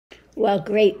Well,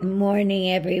 great morning,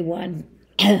 everyone.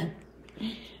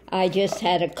 I just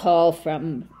had a call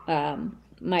from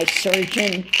my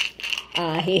surgeon.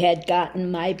 He had gotten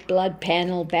my blood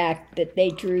panel back that they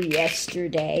drew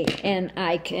yesterday, and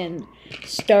I can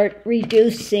start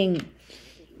reducing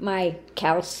my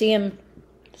calcium.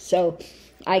 So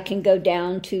I can go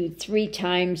down to 3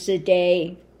 times a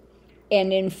day,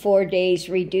 and in 4 days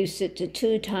reduce it to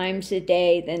 2 times a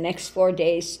day, the next 4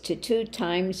 days to 2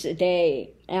 times a day,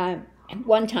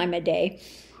 1 time a day,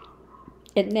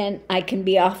 and then I can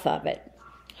be off of it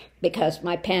because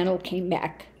my panel came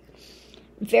back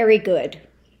very good.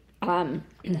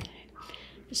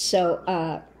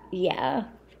 Yeah,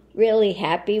 really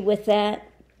happy with that.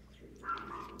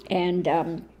 And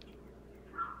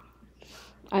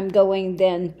I'm going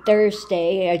then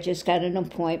Thursday. I just got an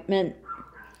appointment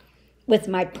with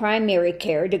my primary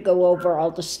care to go over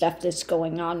all the stuff that's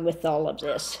going on with all of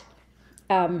this.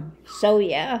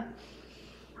 Yeah.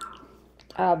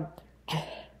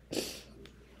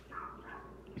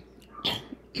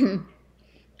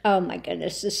 Oh my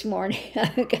goodness, this morning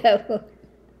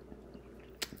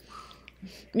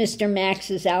Mr. Max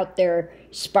is out there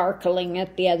sparkling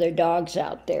at the other dogs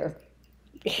out there.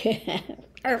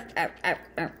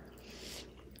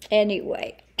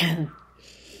 Anyway,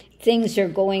 things are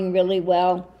going really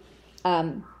well.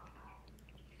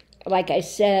 Like I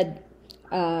said,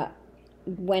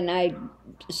 when I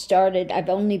started, I've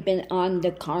only been on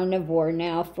the carnivore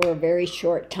now for a very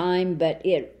short time, but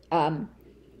it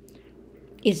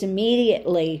is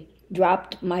immediately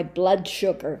dropped my blood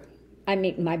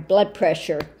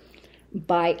pressure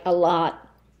by a lot.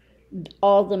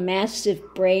 All the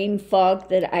massive brain fog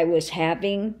that I was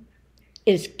having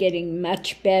is getting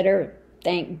much better,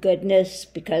 thank goodness,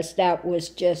 because that was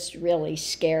just really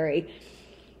scary.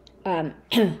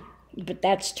 But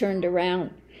that's turned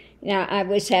around. Now, I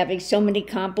was having so many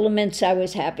compliments. I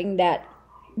was having that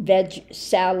veg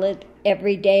salad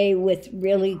every day with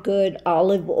really good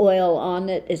olive oil on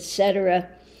it, etc.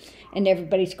 And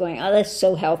everybody's going, oh, that's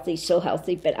so healthy, so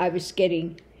healthy. But I was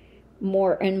getting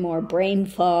more and more brain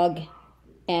fog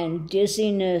and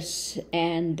dizziness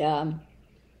and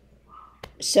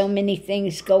so many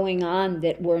things going on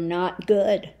that were not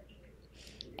good.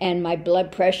 And my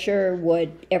blood pressure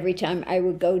would, every time I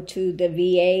would go to the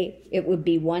VA, it would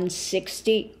be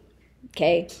 160,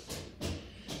 okay?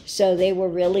 So they were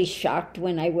really shocked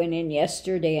when I went in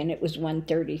yesterday and it was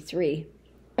 133.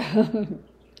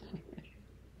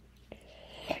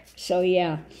 So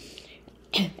yeah.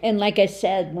 And like I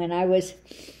said, when I was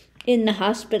in the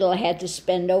hospital, I had to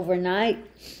spend overnight.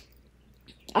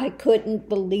 I couldn't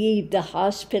believe the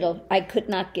hospital. I could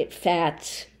not get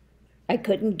fats. I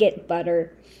couldn't get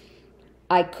butter.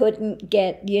 I couldn't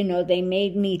get, they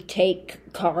made me take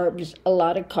carbs, a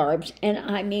lot of carbs. And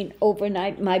I mean,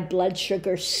 overnight, my blood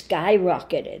sugar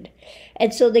skyrocketed.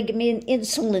 And so they give me an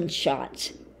insulin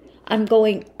shot. I'm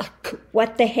going,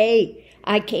 what the hey?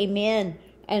 I came in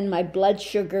and my blood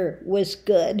sugar was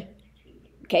good.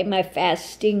 Okay, my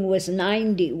fasting was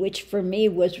 90, which for me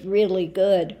was really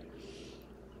good.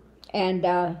 And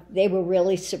they were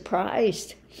really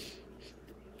surprised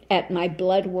at my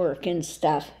blood work and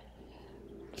stuff.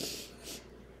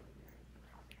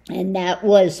 And that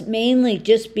was mainly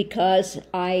just because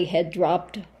I had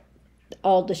dropped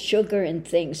all the sugar and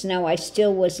things. Now, I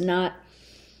still was not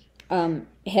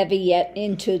heavy yet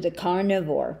into the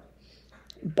carnivore,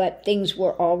 but things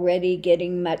were already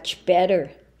getting much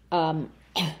better. But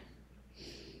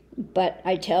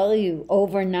I tell you,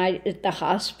 overnight at the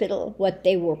hospital, what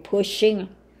they were pushing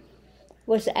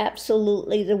was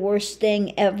absolutely the worst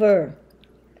thing ever.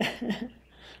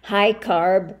 High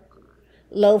carb,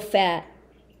 low fat,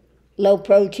 low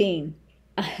protein.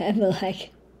 I'm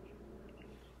like,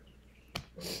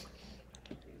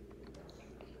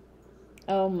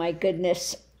 oh my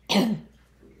goodness.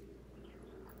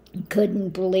 Couldn't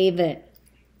believe it.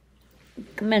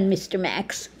 Come on, Mr.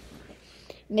 Max.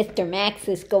 Mr. Max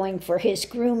is going for his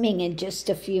grooming in just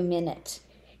a few minutes.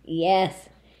 Yes,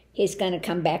 he's going to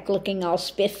come back looking all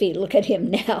spiffy. Look at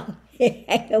him now.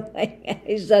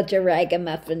 He's such a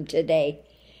ragamuffin today.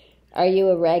 Are you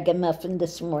a ragamuffin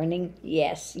this morning?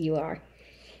 Yes, you are.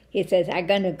 He says, I'm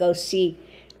going to go see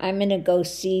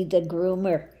the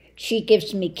groomer. She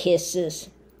gives me kisses.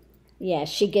 Yeah,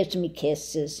 she gives me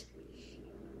kisses.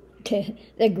 The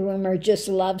groomer just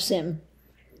loves him.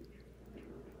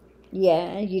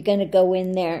 Yeah, you're going to go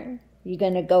in there. You're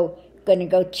going to go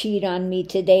cheat on me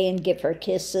today and give her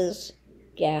kisses.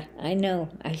 Yeah, I know.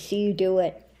 I see you do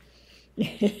it.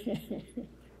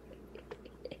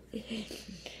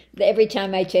 Every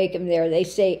time I take him there, they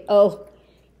say, oh,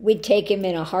 we'd take him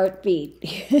in a heartbeat.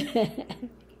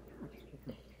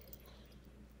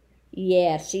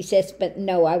 Yes, he says, but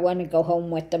no, I want to go home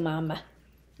with the mama.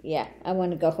 Yeah, I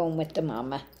want to go home with the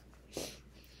mama.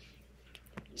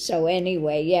 So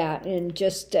anyway, yeah, in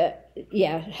just,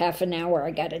 half an hour,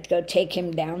 I got to go take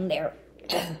him down there.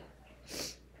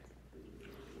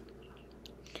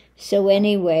 So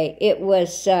anyway, it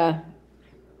was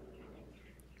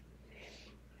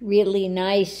really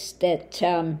nice that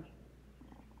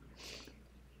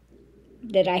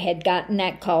that I had gotten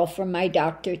that call from my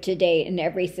doctor today, and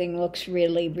everything looks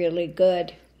really, really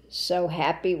good. So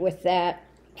happy with that.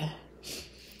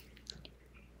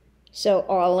 So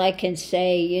all I can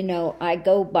say, I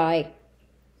go by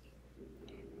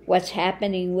what's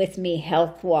happening with me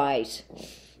health-wise.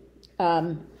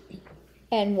 And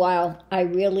while I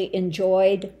really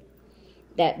enjoyed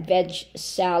that veg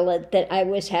salad that I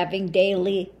was having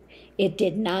daily, it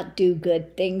did not do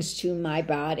good things to my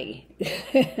body.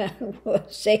 We'll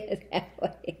say it that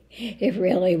way. It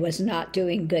really was not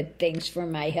doing good things for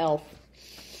my health.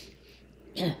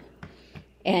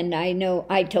 And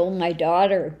I told my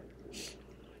daughter,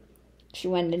 she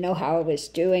wanted to know how I was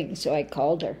doing, so I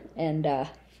called her and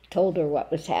told her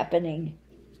what was happening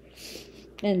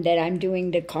and that I'm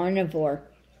doing the carnivore.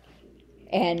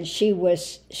 And she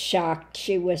was shocked.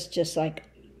 She was just like,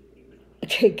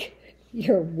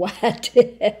 you're what?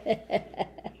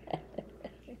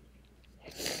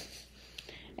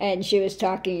 And she was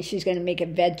talking, she's going to make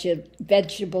a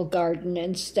vegetable garden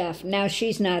and stuff. Now,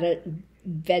 she's not a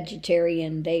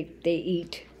vegetarian. They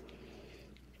eat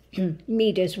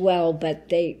meat as well, but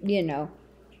they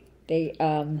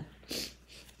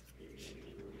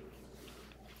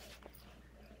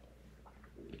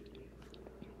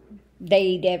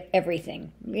eat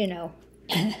everything,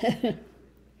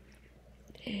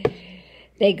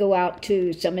 They go out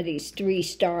to some of these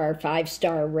 3-star,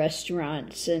 5-star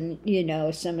restaurants and,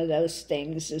 some of those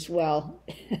things as well.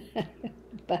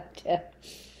 But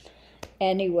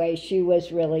anyway, she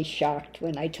was really shocked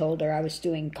when I told her I was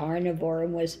doing carnivore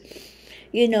and was,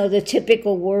 the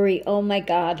typical worry, oh my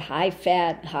God, high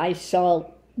fat, high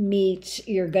salt meats,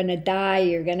 you're going to die,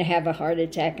 you're going to have a heart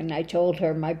attack. And I told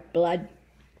her my blood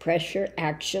pressure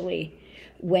actually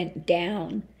went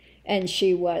down, and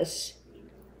she was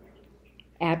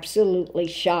absolutely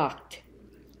shocked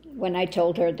when I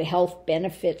told her the health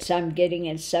benefits I'm getting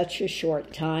in such a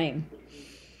short time.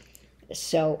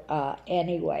 So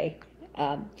anyway,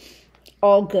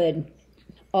 all good.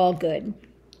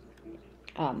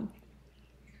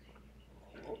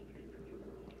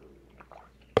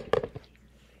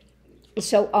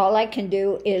 So all I can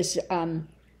do is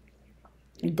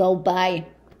go by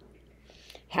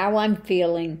how I'm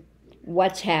feeling,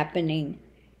 what's happening,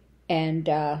 and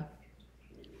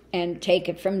take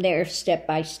it from there step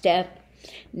by step.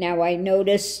 Now, I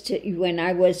noticed when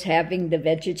I was having the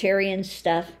vegetarian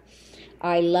stuff,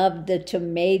 I loved the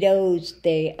tomatoes.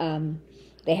 They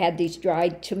had these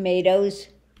dried tomatoes,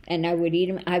 and I would eat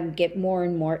them. I would get more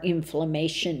and more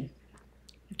inflammation,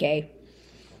 okay?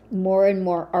 More and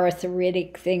more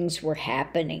arthritic things were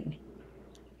happening.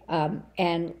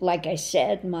 And like I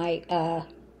said,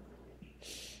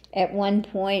 at one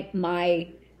point, my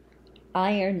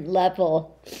iron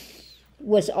level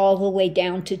was all the way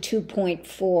down to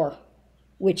 2.4,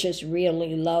 which is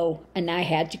really low, and I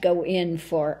had to go in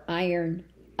for iron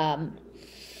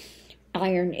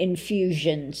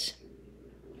infusions.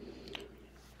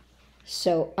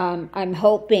 So I'm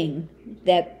hoping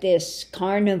that this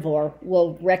carnivore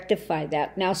will rectify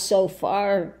that. Now, so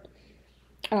far,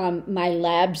 my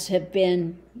labs have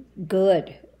been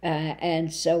good.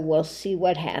 And so we'll see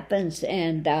what happens,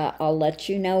 and I'll let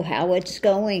you know how it's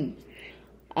going.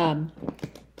 Now,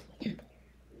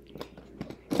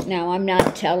 I'm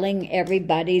not telling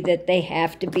everybody that they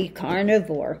have to be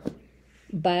carnivore,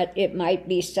 but it might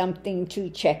be something to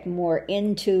check more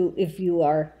into if you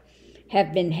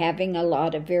have been having a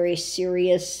lot of very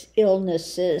serious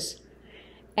illnesses,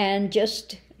 and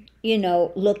just,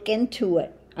 look into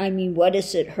it. I mean, what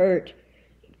does it hurt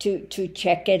to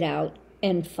check it out?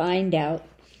 And find out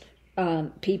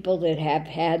people that have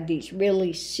had these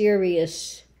really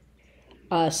serious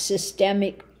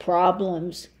systemic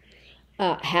problems,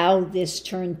 how this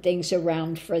turned things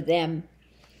around for them.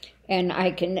 And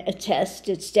I can attest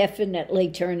it's definitely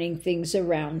turning things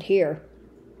around here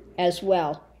as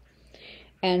well.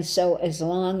 And so as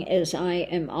long as I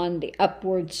am on the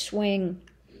upward swing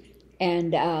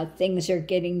and things are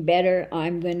getting better,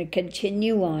 I'm going to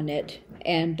continue on it.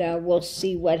 And we'll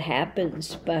see what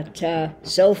happens. But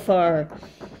so far,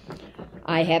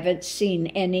 I haven't seen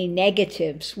any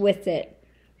negatives with it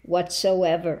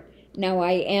whatsoever. Now,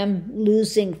 I am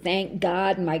losing, thank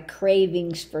God, my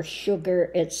cravings for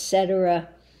sugar, etc.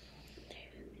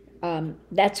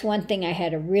 That's one thing I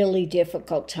had a really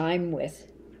difficult time with,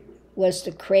 was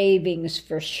the cravings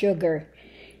for sugar,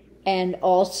 and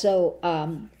also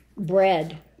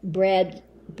bread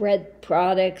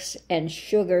products and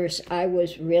sugars. I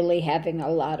was really having a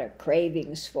lot of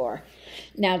cravings for.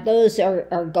 Now those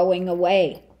are going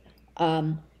away.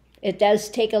 It does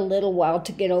take a little while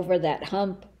to get over that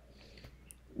hump,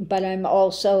 but I'm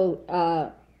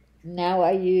also now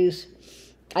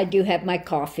I do have my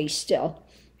coffee still.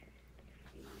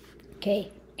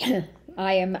 Okay.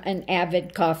 I am an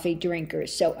avid coffee drinker,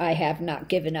 so I have not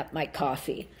given up my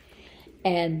coffee.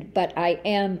 But I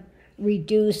am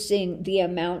reducing the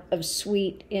amount of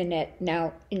sweet in it.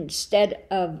 Now, instead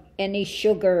of any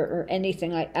sugar or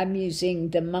anything, I'm using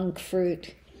the monk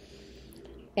fruit,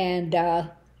 and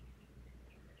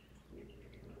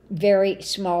very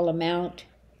small amount.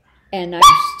 And I'm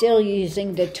still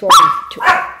using the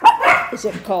is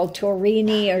it called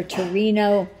Torini or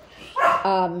Torino?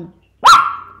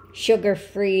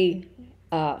 Sugar-free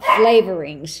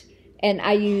flavorings, and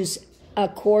I use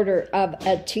 1/4 of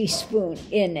a teaspoon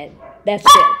in it. That's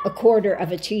it, 1/4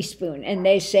 of a teaspoon. And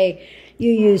they say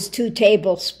you use 2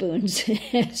 tablespoons,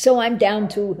 so I'm down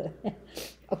to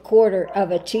 1/4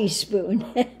 of a teaspoon.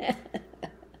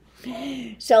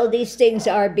 So these things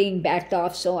are being backed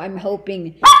off, so I'm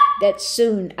hoping that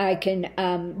soon I can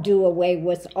do away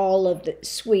with all of the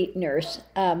sweeteners.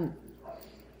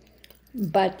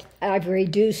 But I've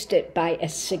reduced it by a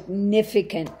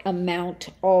significant amount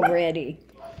already.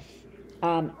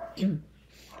 And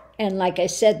like I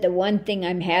said, the one thing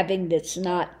I'm having that's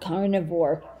not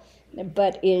carnivore,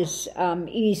 but is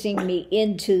easing me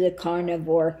into the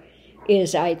carnivore,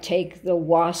 is I take the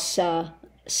Wasa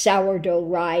sourdough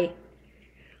rye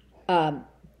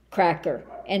cracker,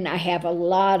 and I have a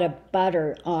lot of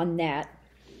butter on that.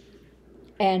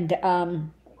 And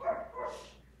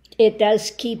it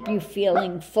does keep you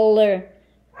feeling fuller,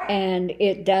 and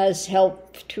it does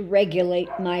help to regulate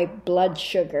my blood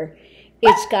sugar.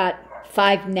 It's got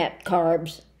 5 net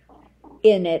carbs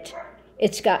in it.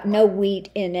 It's got no wheat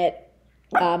in it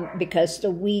because the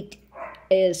wheat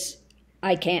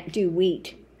I can't do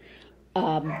wheat.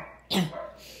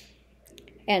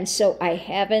 And so I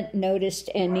haven't noticed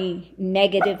any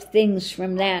negative things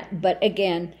from that. But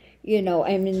again,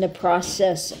 I'm in the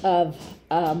process of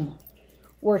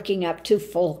working up to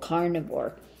full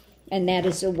carnivore. And that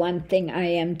is the one thing I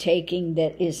am taking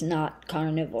that is not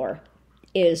carnivore,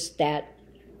 is that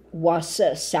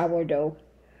Wasa sourdough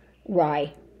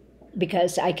rye,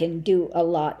 because I can do a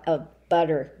lot of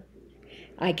butter.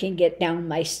 I can get down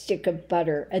my stick of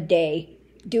butter a day,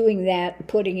 doing that,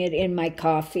 putting it in my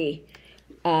coffee.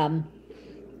 So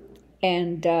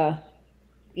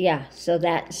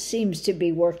that seems to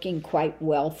be working quite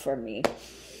well for me.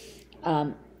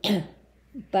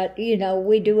 But,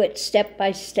 we do it step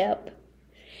by step.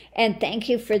 And thank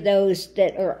you for those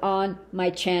that are on my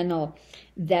channel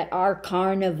that are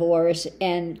carnivores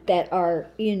and that are,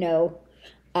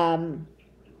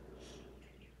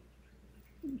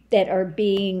 that are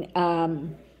being,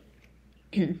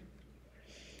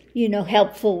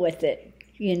 helpful with it.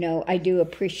 I do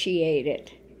appreciate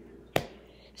it.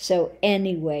 So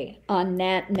anyway, on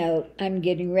that note, I'm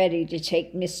getting ready to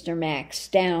take Mr. Max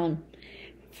down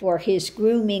for his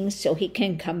grooming so he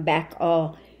can come back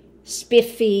all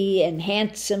spiffy and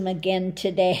handsome again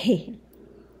today.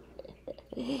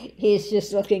 He's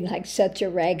just looking like such a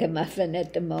ragamuffin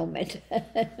at the moment.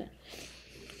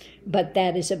 But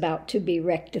that is about to be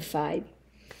rectified.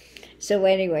 So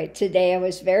anyway, today I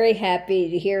was very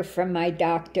happy to hear from my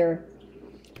doctor.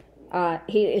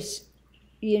 He is,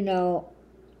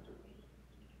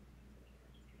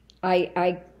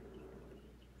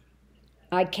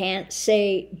 I can't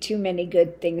say too many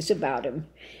good things about him.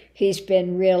 He's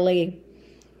been really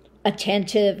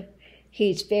attentive.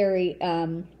 He's very,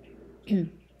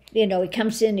 he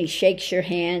comes in, he shakes your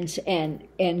hands, and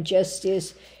just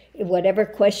is, whatever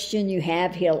question you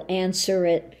have, he'll answer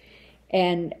it.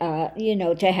 And,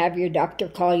 to have your doctor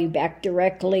call you back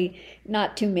directly,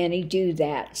 not too many do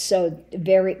that. So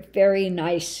very, very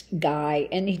nice guy,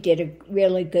 and he did a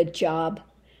really good job.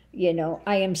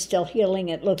 I am still healing.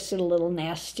 It looks a little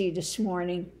nasty this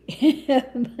morning,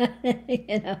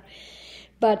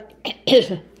 but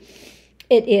it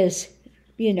is,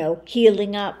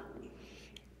 healing up.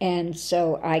 And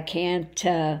so I can't,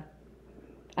 I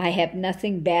have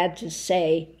nothing bad to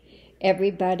say.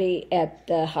 Everybody at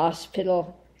the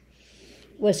hospital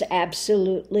was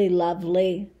absolutely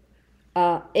lovely,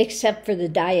 except for the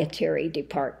dietary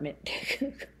department.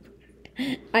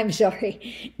 I'm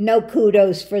sorry, no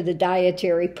kudos for the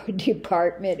dietary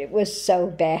department. It was so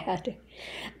bad.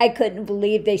 I couldn't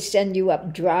believe they send you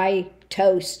up dry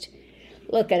toast.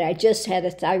 Look, I just had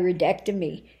a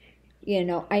thyroidectomy.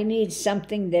 I need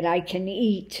something that I can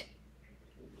eat,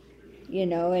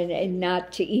 and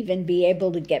not to even be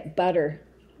able to get butter,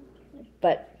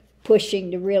 but pushing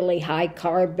the really high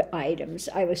carb items.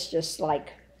 I was just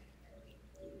like,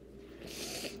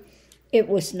 it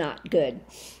was not good.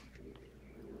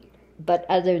 But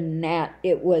other than that,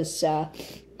 it was, I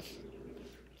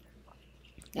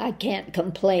can't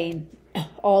complain.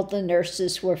 All the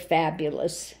nurses were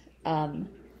fabulous.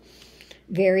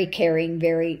 Very caring,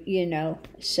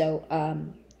 so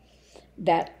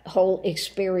that whole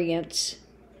experience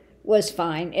was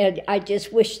fine. And I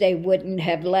just wish they wouldn't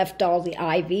have left all the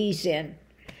IVs in,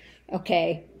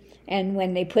 okay? And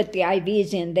when they put the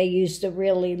IVs in, they used a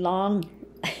really long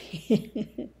IV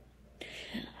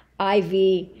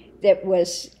that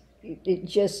was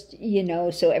just,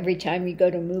 so every time you go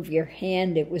to move your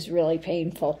hand, it was really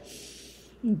painful.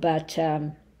 But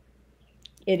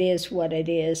it is what it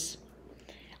is.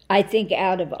 I think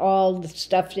out of all the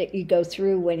stuff that you go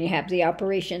through when you have the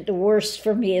operation, the worst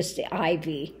for me is the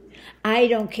IV. I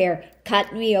don't care.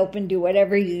 Cut me open, do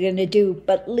whatever you're going to do,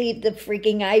 but leave the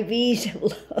freaking IVs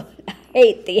alone. I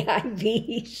hate the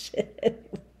IVs.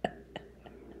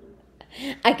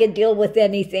 I can deal with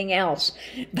anything else,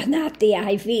 but not the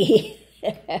IV.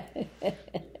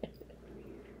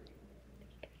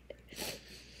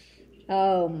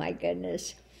 Oh, my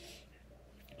goodness.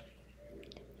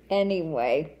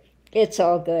 Anyway, it's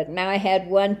all good. Now, I had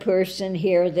one person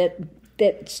here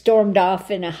that stormed off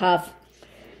in a huff.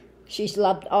 She's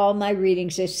loved all my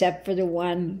readings except for the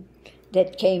one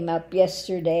that came up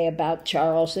yesterday about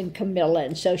Charles and Camilla,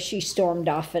 and so she stormed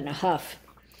off in a huff.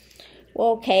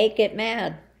 Well, okay, get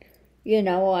mad.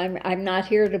 I'm not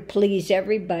here to please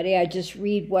everybody. I just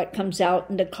read what comes out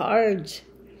in the cards.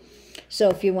 So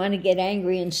if you want to get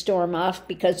angry and storm off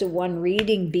because of one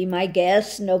reading, be my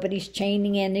guest. Nobody's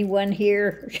chaining anyone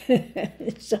here.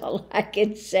 That's all I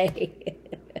can say.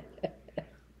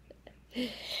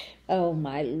 Oh,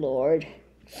 my Lord.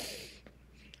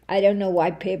 I don't know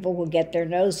why people will get their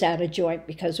nose out of joint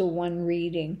because of one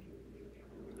reading.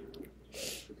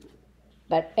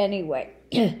 But anyway,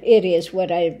 it is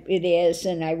what it is,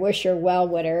 and I wish her well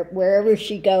wherever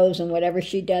she goes and whatever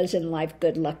she does in life.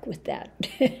 Good luck with that.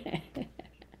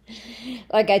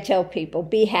 Like I tell people,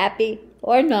 be happy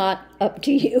or not, up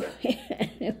to you.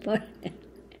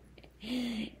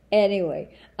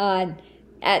 Anyway, on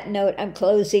that note, I'm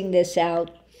closing this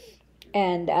out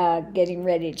and getting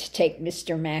ready to take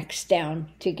Mr. Max down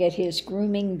to get his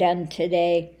grooming done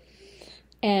today.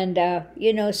 And,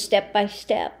 step by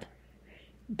step.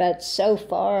 But so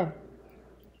far,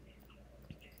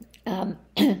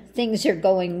 things are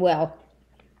going well.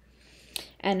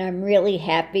 And I'm really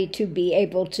happy to be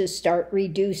able to start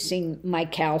reducing my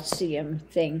calcium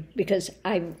thing because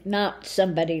I'm not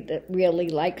somebody that really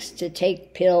likes to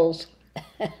take pills.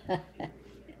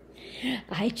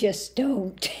 I just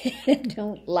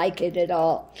don't like it at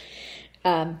all.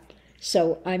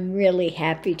 So I'm really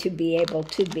happy to be able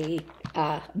to be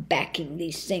backing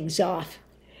these things off.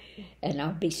 And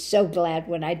I'll be so glad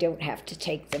when I don't have to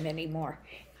take them anymore.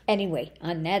 Anyway,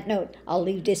 on that note, I'll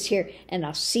leave this here, and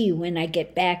I'll see you when I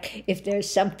get back. If there's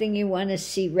something you want to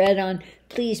see read on,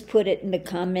 please put it in the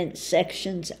comment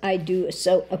sections. I do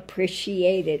so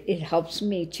appreciate it. It helps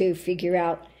me to figure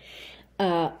out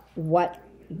what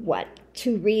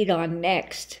to read on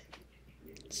next.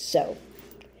 So,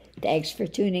 thanks for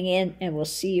tuning in, and we'll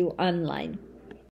see you online.